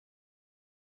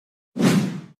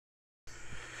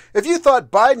If you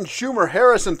thought Biden, Schumer,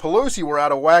 Harris, and Pelosi were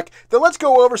out of whack, then let's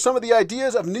go over some of the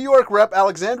ideas of New York Rep.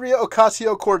 Alexandria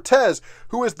Ocasio-Cortez,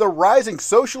 who is the rising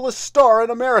socialist star in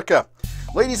America.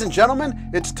 Ladies and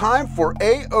gentlemen, it's time for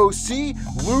A.O.C.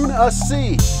 Loon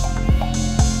A.C.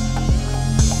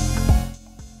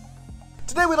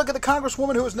 Today we look at the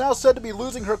Congresswoman who is now said to be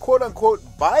losing her quote-unquote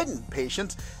Biden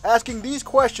patience, asking these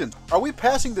questions. Are we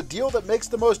passing the deal that makes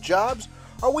the most jobs?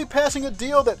 Are we passing a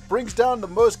deal that brings down the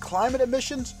most climate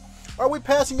emissions? Are we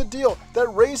passing a deal that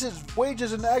raises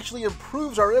wages and actually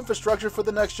improves our infrastructure for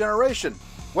the next generation?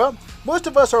 Well, most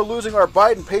of us are losing our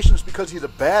Biden patience because he's a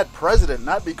bad president,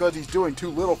 not because he's doing too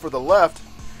little for the left.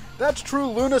 That's true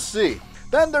lunacy.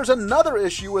 Then there's another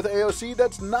issue with A.O.C.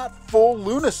 that's not full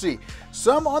lunacy.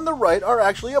 Some on the right are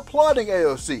actually applauding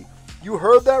A.O.C. You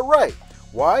heard that right.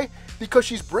 Why? Because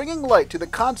she's bringing light to the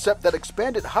concept that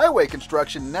expanded highway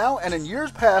construction now and in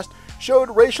years past showed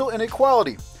racial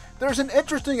inequality. There's an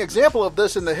interesting example of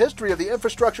this in the history of the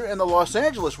infrastructure in the Los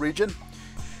Angeles region.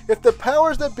 If the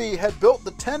powers that be had built the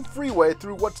 10 freeway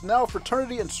through what's now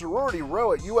Fraternity and Sorority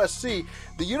Row at USC,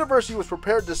 the university was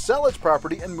prepared to sell its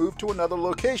property and move to another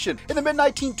location. In the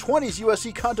mid-1920s,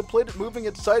 USC contemplated moving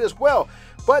its site as well,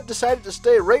 but decided to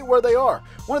stay right where they are.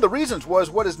 One of the reasons was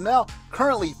what is now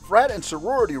currently Frat and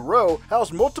Sorority Row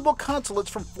housed multiple consulates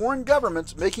from foreign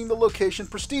governments, making the location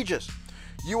prestigious.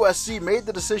 USC made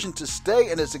the decision to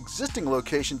stay in its existing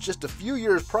location just a few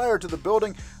years prior to the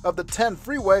building of the 10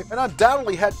 freeway and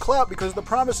undoubtedly had clout because of the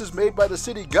promises made by the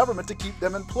city government to keep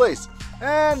them in place.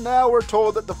 And now we're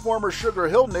told that the former Sugar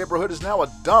Hill neighborhood is now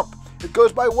a dump. It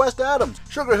goes by West Adams.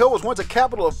 Sugar Hill was once a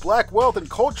capital of black wealth and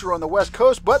culture on the West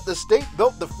Coast, but the state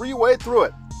built the freeway through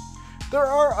it. There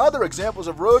are other examples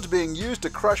of roads being used to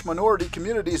crush minority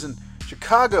communities in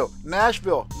Chicago,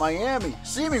 Nashville, Miami,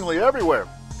 seemingly everywhere.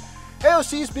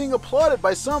 A.O.C. is being applauded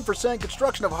by some for saying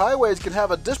construction of highways can have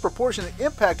a disproportionate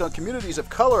impact on communities of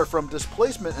color from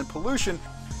displacement and pollution,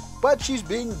 but she's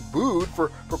being booed for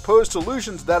proposed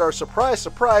solutions that are, surprise,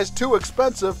 surprise, too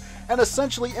expensive and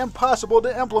essentially impossible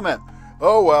to implement.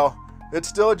 Oh well, it's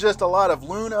still just a lot of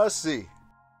Loon A.C.